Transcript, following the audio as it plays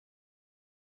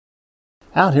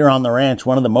Out here on the ranch,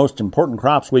 one of the most important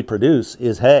crops we produce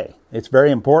is hay. It's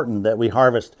very important that we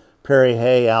harvest prairie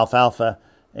hay, alfalfa,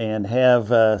 and have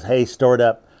hay stored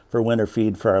up for winter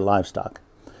feed for our livestock.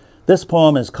 This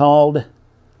poem is called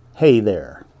Hay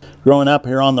There. Growing up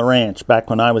here on the ranch, back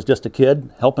when I was just a kid,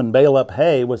 helping bale up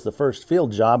hay was the first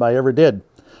field job I ever did.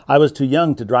 I was too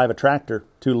young to drive a tractor,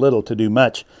 too little to do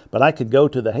much, but I could go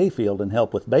to the hayfield and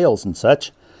help with bales and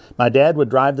such. My dad would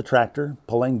drive the tractor,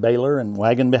 pulling baler and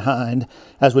wagon behind,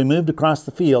 as we moved across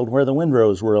the field where the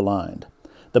windrows were aligned.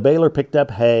 The baler picked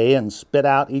up hay and spit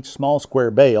out each small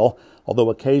square bale, although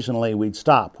occasionally we'd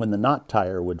stop when the knot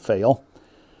tire would fail.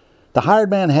 The hired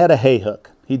man had a hay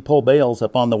hook. He'd pull bales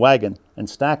up on the wagon and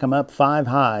stack 'em up 5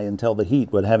 high until the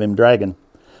heat would have him dragging.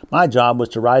 My job was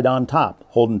to ride on top,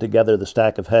 holding together the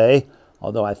stack of hay,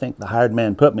 although I think the hired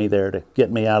man put me there to get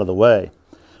me out of the way.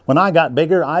 When I got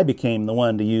bigger, I became the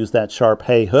one to use that sharp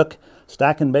hay hook.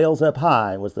 Stacking bales up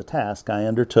high was the task I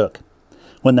undertook.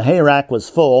 When the hay rack was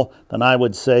full, then I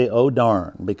would say, "Oh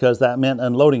darn," because that meant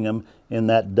unloading 'em in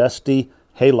that dusty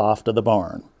hayloft of the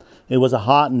barn. It was a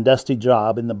hot and dusty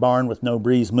job in the barn with no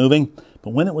breeze moving,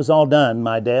 but when it was all done,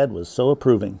 my dad was so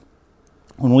approving.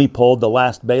 When we pulled the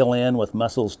last bale in with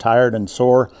muscles tired and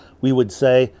sore, we would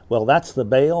say, "Well, that's the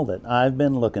bale that I've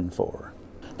been looking for."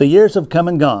 The years have come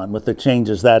and gone with the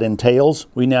changes that entails.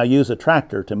 We now use a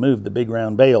tractor to move the big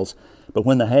round bales. But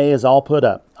when the hay is all put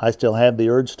up, I still have the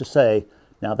urge to say,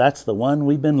 "Now that's the one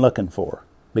we've been looking for,"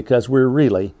 because we're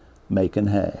really making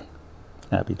hay.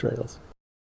 Happy trails.